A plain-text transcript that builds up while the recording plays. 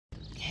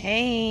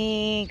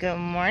Hey, good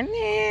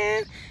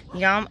morning.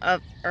 Y'all, I'm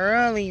up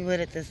early with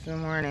it this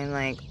morning.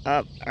 Like,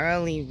 up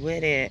early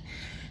with it.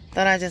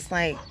 Thought I just,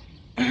 like,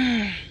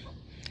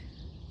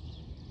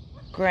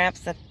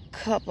 grabs a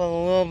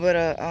little bit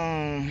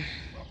of,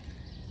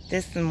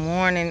 this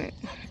morning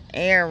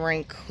air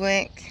right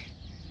quick.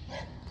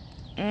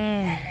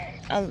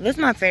 This is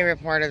my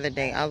favorite part of the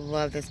day. I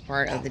love this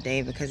part of the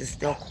day because it's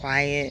still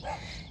quiet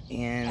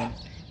and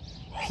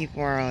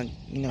people are,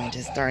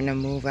 just starting to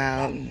move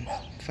out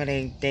for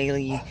their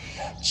daily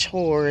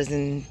chores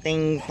and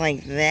things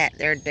like that,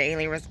 their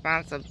daily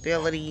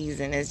responsibilities,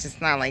 and it's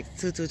just not like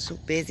too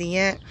busy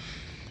yet.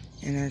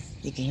 And as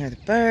you can hear the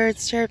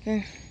birds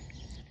chirping.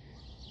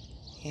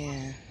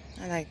 Yeah,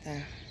 I like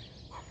that.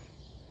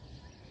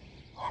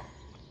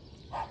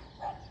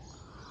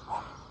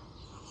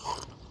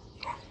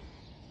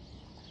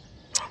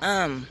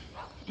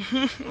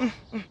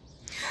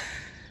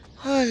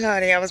 Oh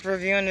lordy, I was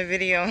reviewing the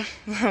video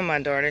on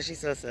my daughter. She's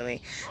so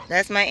silly.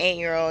 That's my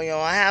 8-year-old, y'all.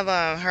 I have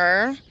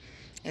her,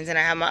 and then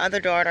I have my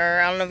other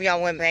daughter. I don't know if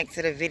y'all went back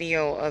to the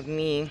video of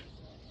me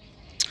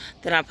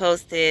that I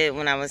posted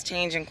when I was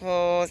changing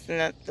clothes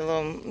and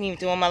me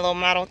doing my little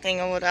model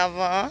thing or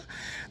whatever.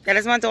 That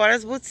is my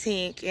daughter's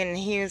boutique in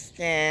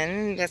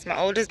Houston. That's my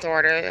oldest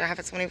daughter. I have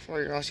a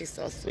 24-year-old. She's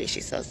so sweet.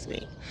 She's so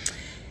sweet.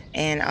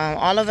 And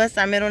all of us,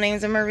 our middle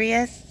names are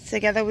Marias.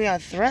 Together we are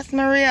Thrust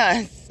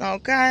Marias.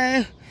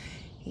 Okay.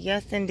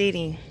 Yes,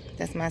 indeedy.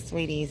 That's my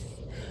sweeties.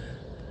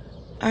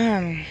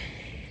 Dang,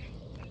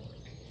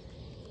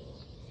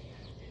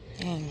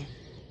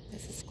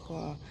 this is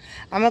cool.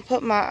 I'm gonna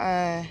put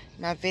my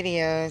my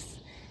videos.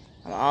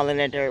 I'm all in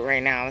the dirt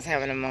right now. I was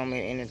having a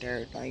moment in the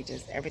dirt, like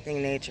just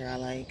everything nature I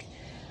like.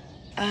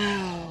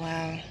 Oh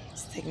wow,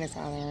 just taking this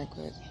out there real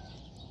quick.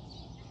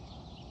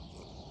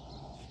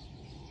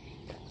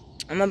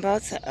 I'm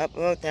about to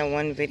upload that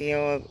one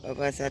video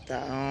of us at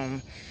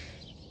the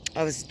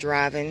I was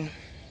driving.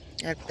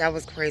 That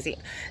was crazy.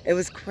 It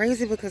was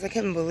crazy because I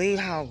couldn't believe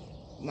how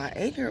my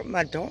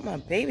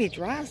baby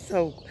drives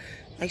so,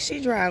 like, she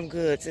drives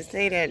good. To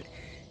say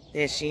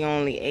that she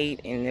only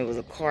ate and it was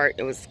a cart,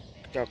 it was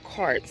the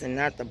carts and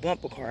not the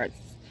bumper carts.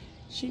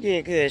 She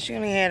did good. She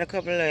only had a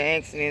couple of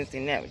accidents,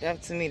 and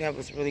that to me, that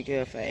was really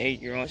good for an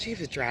 8-year-old. She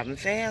was driving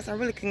fast. I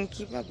really couldn't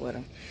keep up with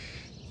her.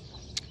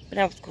 But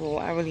that was cool.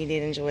 I really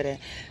did enjoy that.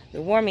 It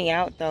wore me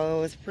out though.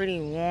 It was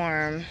pretty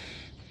warm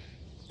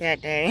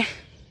that day,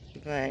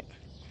 but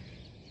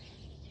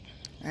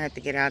I had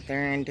to get out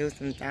there and do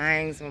some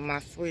things with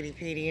my sweetie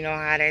Petey. You know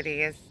how that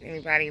is.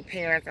 Anybody,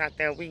 parents out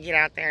there, we get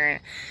out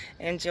there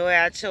and enjoy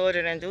our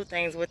children and do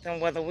things with them,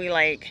 whether we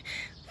like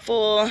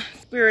full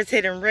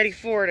spirited and ready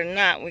for it or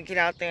not. We get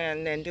out there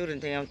and then do the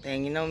damn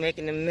thing,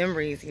 making the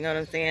memories, you know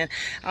what I'm saying?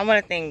 I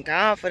want to thank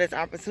God for this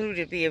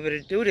opportunity to be able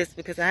to do this,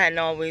 because I hadn't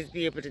always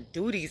be able to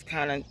do these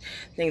kind of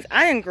things.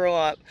 I didn't grow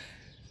up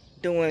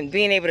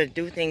being able to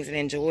do things and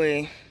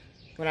enjoy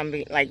when I'm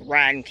like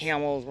riding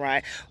camels,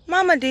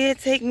 Mama did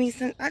take me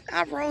some,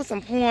 I rode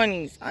some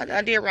ponies.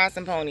 I did ride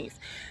some ponies.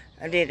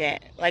 I did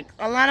that. Like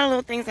a lot of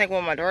little things like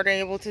what my daughter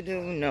able to do,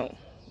 no.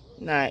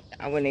 I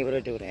wasn't able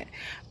to do that.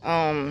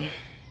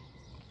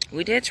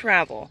 We did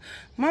travel.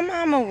 My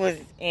mama was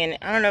in,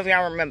 I don't know if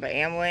y'all remember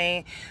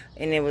Amway,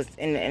 and it was,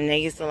 and they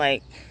used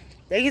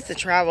to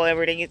travel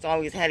every day. They used to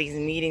always have these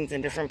meetings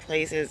in different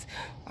places.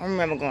 I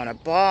remember going to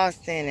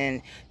Boston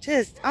and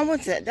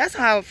that's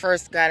how I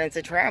first got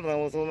into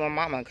traveling, was with my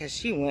mama, because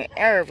she went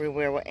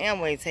everywhere. Where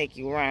Amway take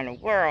you around the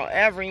world.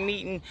 Every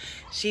meeting,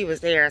 she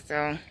was there,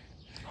 so.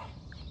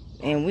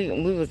 And we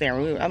was there.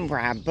 I'm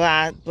riding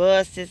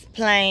buses,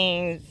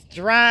 planes,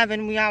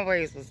 driving. We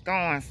always was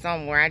going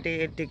somewhere. I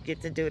did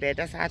get to do that.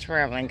 That's how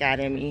traveling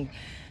got in me.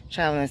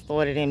 Traveling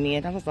started in me,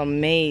 and I was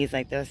amazed.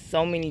 Like, there's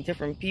so many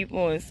different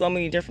people and so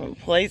many different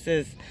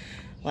places.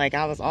 Like,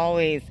 I was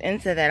always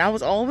into that. I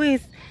was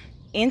always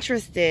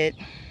interested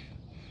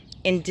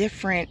in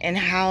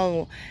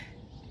how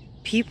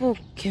people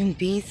can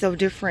be so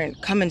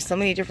different, come in so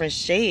many different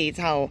shades.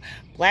 How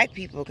black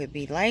people could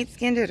be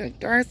light-skinned or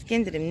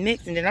dark-skinned and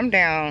mixed. And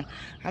then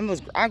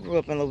I grew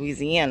up in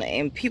Louisiana,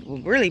 and people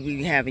really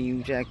be having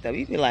you jacked up.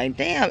 You be like,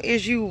 damn,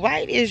 is you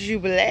white? Is you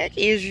black?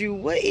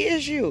 What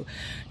is you?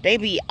 They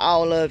be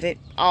all of it,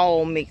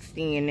 all mixed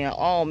in there,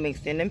 all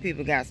mixed in. Them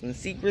people got some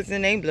secrets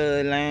in their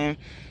bloodline.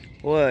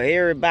 Boy,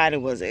 everybody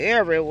was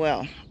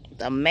everywhere.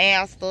 The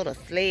master, the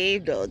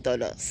slave,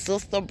 the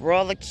sister,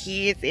 brother,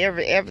 kids,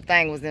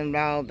 everything was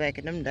involved back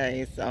in them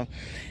days. So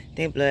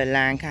their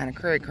bloodline kind of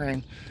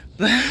cray.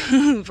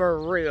 But for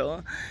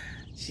real,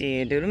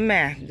 shit, do the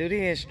math, do the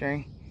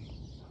history.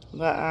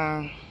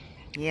 But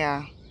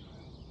yeah.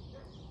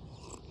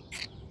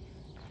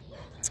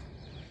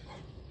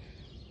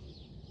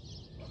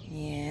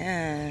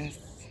 Yes.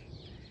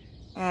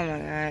 Oh my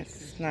God,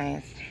 this is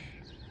nice.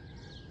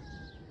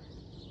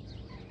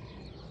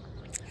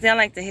 See, I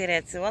like to hear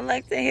that too. I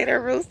like to hear the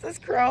roosters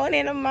crowing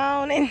in the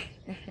morning.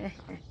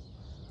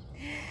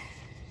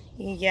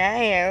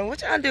 Yeah.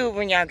 What y'all do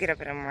when y'all get up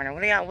in the morning?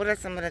 What are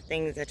some of the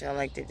things that y'all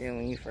like to do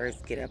when you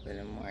first get up in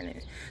the morning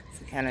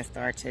to kind of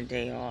start your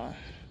day off?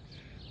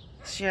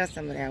 share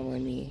some of that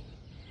with me.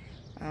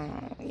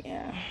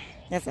 Yeah,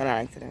 that's what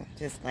I like to do.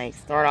 Just like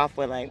start off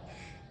with like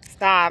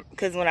stop,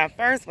 because when I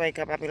first wake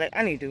up, I'll be like,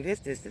 I need to do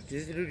this.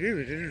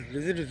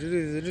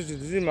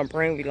 My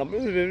brain be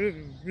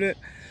like,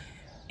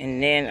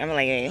 and then I'm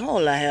like, hey,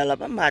 hold the hell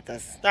up. I'm about to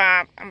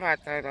stop. I'm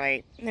about to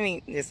like, let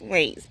me just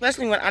wait.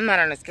 Especially when I'm not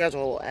on a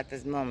schedule at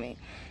this moment.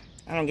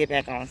 I don't get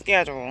back on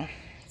schedule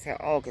till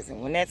August,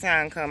 and when that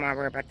time comes, I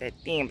worry about that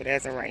then. But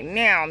as of right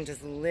now, I'm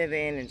just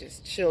living and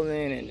just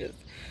chilling and just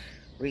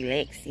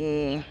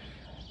relaxing.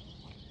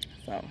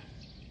 So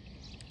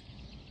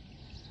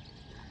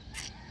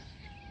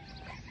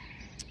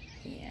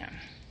yeah,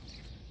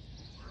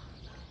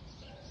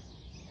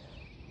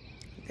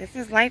 this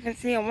is life in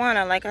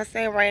Tijuana. Like I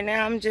say, right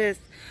now I'm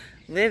just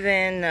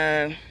living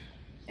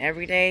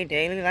everyday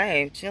daily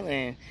life,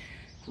 chilling,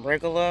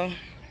 regular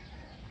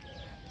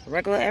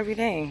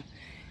everyday.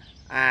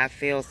 I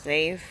feel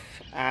safe.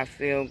 I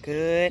feel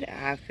good.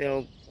 I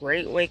feel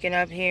great waking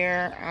up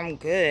here. I'm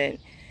good.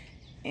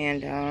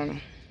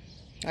 And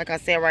like I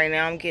said, right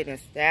now I'm getting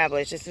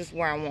established. This is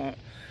where I want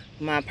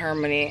my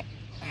permanent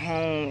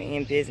home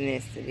and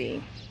business to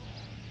be.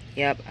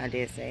 Yep, I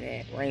did say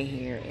that. Right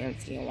here in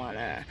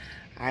Tijuana.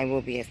 I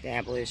will be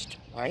established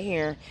right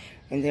here.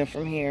 And then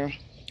from here,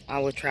 I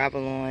will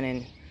travel on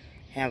and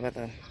have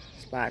other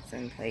spots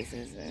and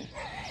places. And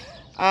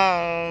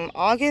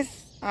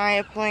August, I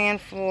have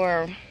planned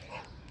for,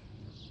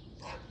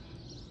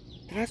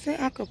 did I say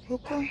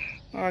Acapulco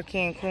or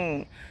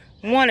Cancun?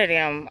 One of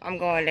them, I'm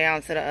going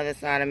down to the other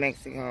side of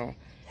Mexico.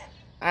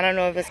 I don't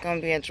know if it's going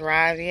to be a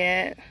drive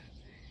yet.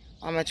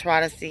 I'm going to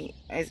try to see.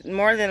 It's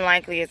more than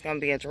likely it's going to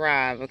be a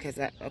drive because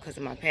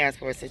of my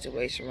passport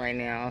situation right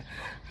now.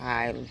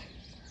 I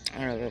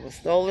don't know if it was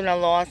stolen or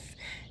lost.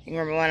 You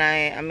remember when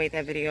I made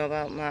that video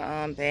about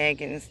my bag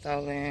getting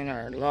stolen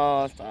or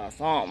lost or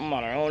something?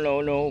 I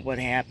don't know what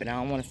happened. I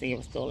don't want to say it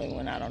was stolen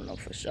when I don't know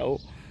for sure.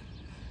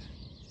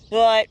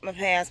 But my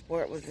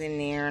passport was in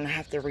there and I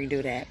have to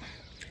redo that.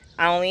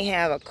 I only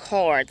have a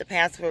card, the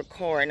passport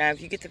card. Now, if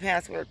you get the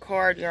passport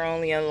card, you're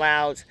only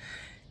allowed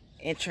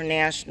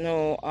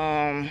international,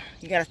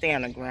 you got to stay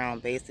on the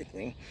ground,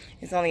 basically.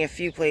 It's only a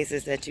few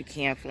places that you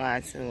can't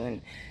fly to,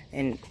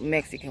 and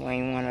Mexico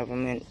ain't one of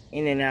them. And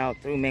in and out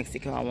through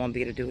Mexico, I won't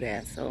be able to do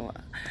that. So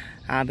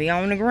I'll be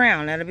on the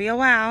ground. That'll be a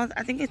while.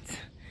 I think it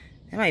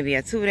might be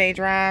a 2-day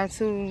drive,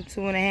 two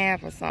and a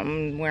half or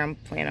something, where I'm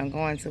planning on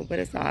going to. But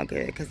it's all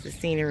good because the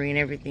scenery and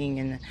everything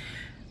and the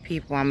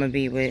people I'm going to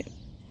be with,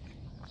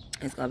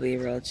 it's going to be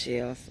real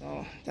chill.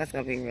 So that's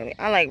going to be really,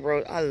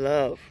 I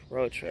love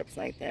road trips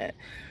like that.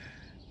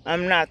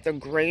 I'm not the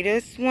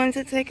greatest one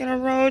to take on a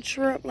road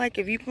trip. Like,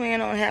 if you plan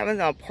on having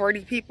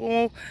party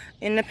people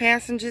in the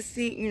passenger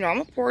seat, you know, I'm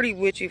going to party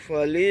with you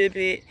for a little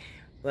bit.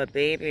 But,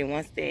 baby,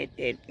 once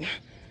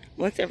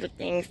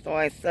everything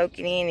starts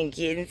soaking in and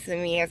getting to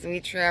me as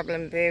we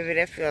traveling, baby,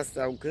 that feels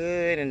so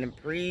good. And the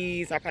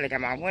breeze, I probably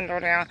got my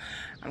window down.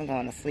 I'm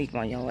going to sleep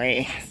on your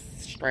ass,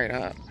 straight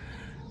up.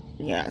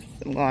 Yes,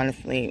 I'm going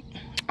to sleep.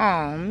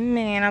 Oh,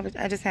 man,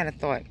 I just had a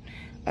thought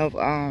of,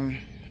 I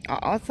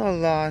also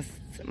lost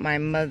my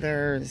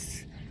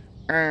mother's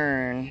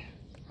urn,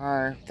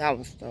 or that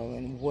was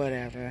stolen,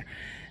 whatever,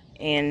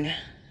 in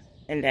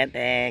that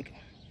bag,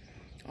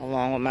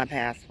 along with my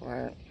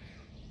passport.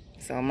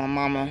 So my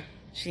mama,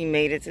 she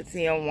made it to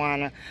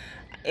Tijuana.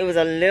 It was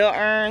a little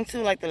urn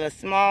too, like the little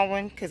small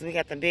one, because we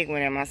got the big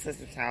one at my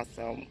sister's house,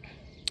 so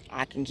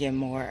I can get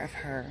more of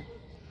her.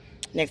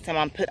 Next time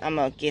I'm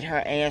gonna get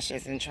her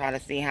ashes and try to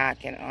see how I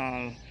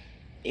can,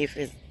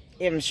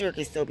 I'm sure it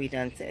can still be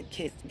done to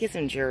get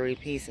some jewelry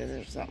pieces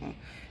or something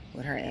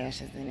with her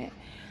ashes in it.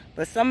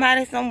 But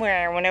somebody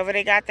somewhere, whenever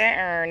they got that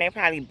urn, they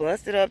probably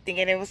busted up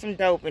thinking there was some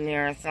dope in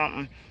there or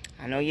something.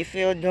 I know you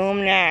feel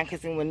doomed now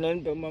because it was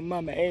nothing but my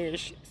mama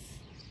ashes.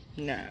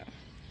 No.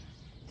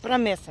 But I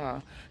miss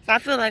her. So I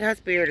feel like her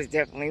spirit is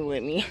definitely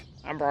with me.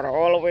 I brought her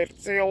all the way to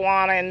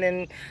Tijuana, and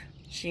then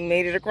she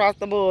made it across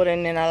the border,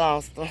 and then I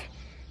lost her.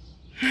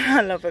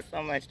 I love her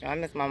so much, though. I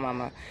miss my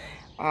mama.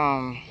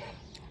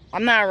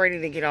 I'm not ready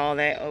to get all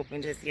that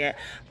open just yet.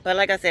 But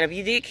like I said, if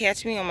you did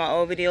catch me on my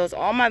old videos,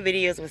 all my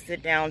videos were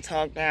sit down,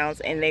 talk downs,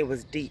 and they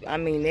was deep. I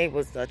mean, they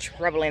was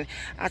troubling.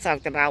 I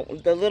talked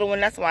about the little one.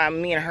 That's why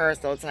me and her are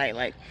so tight.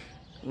 Like,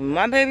 when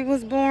my baby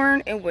was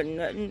born, it was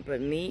nothing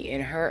but me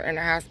and her in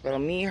the hospital.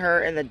 Me,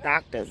 her, and the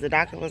doctors. The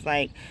doctor was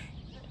like,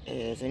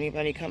 is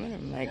anybody coming?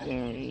 I'm like,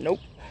 nope.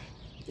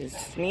 It's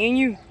just me and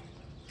you.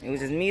 It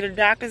was just me, the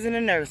doctors, and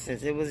the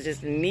nurses. It was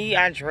just me.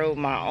 I drove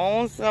my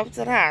own self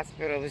to the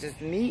hospital. It was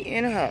just me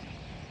and her.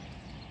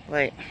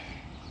 But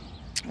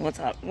we'll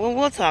talk.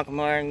 We'll talk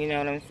more. You know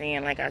what I'm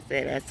saying? Like I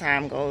said, as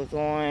time goes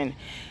on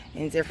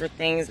and different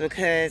things,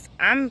 because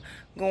I'm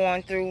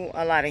going through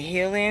a lot of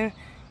healing.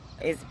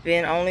 It's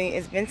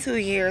been 2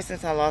 years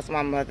since I lost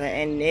my mother,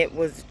 and it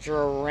was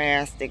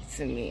drastic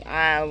to me.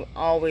 I've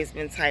always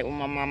been tight with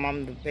my mom.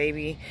 I'm the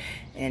baby,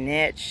 and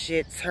that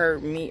shit's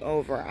hurt me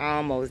over. I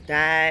almost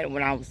died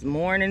when I was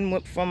mourning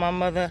for my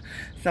mother.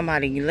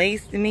 Somebody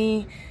laced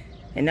me.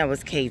 and that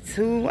was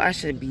K2. I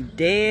should be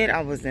dead.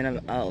 I was in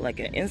a like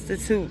an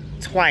institute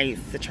twice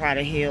to try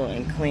to heal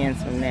and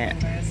cleanse from that.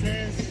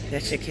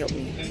 That shit killed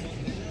me.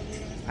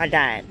 I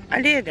died.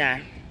 I did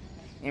die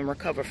and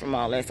recover from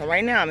all that. So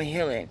right now I'm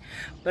healing.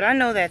 But I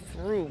know that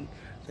through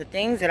the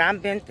things that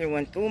I've been through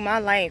and through my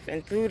life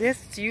and through this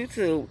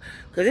YouTube,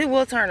 because it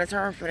will turn a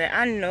turn for that.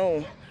 I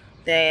know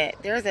that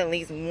there's at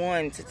least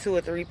 1 to 2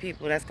 or 3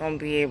 people that's going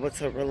to be able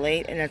to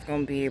relate, and that's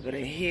going to be able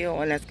to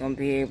heal, and that's going to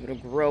be able to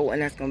grow,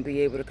 and that's going to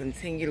be able to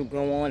continue to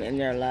go on in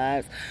their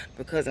lives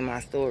because of my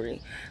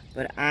story.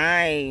 But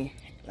I,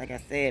 like I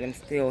said, I'm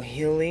still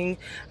healing.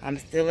 I'm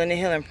still in the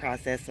healing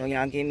process, so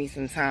y'all give me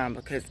some time,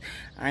 because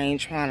I ain't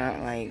trying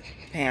to like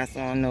pass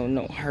on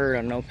no hurt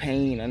or no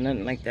pain or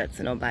nothing like that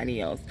to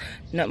nobody else.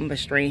 Nothing but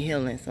straight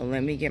healing. So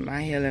let me get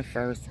my healing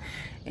first,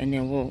 and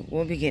then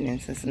we'll be getting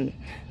into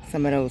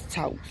some of those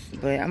talks.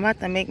 But I'm about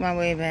to make my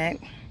way back.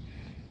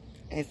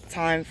 It's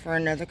time for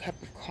another cup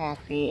of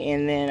coffee,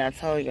 and then I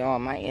told y'all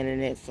my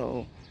internet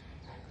so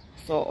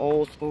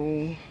old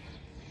school.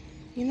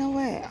 You know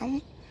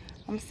what?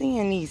 I'm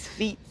seeing these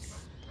feet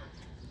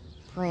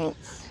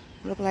prints.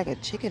 Look like a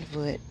chicken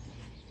foot.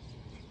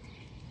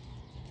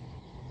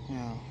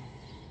 No.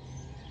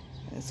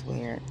 It's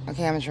weird.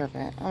 Okay, I'm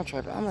tripping.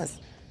 I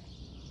must...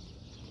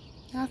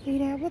 Y'all see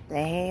that? What the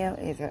hell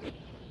is it?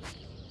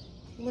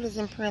 What is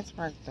in Prince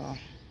Park though?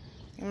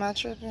 Am I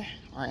tripping?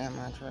 Or am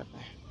I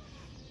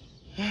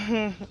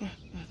tripping?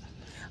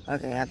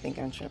 Okay, I think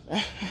I'm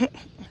tripping.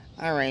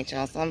 Alright,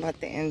 y'all. So I'm about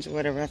to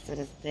enjoy the rest of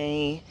this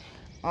day.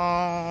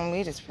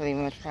 We just pretty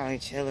much probably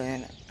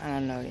chilling. I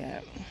don't know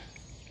yet.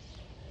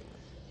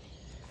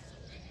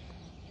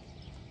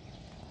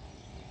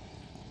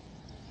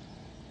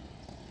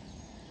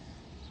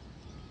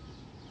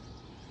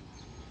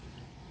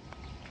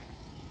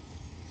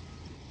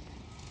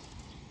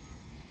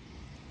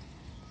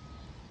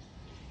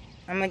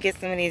 I'm gonna get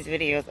some of these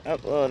videos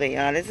uploaded,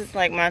 y'all. This is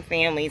like my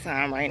family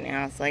time right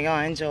now. So y'all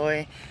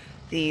enjoy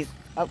these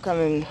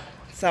upcoming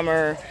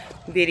summer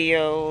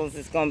videos.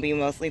 It's gonna be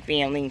mostly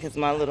family because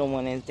my little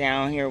one is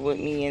down here with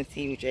me and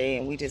TJ,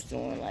 and we just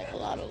doing like a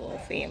lot of little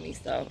family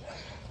stuff.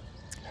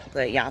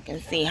 But y'all can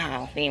see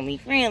how family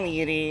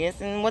friendly it is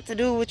and what to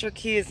do with your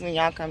kids when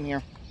y'all come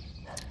here.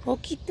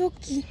 Okie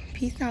dokie.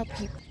 Peace out,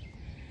 people.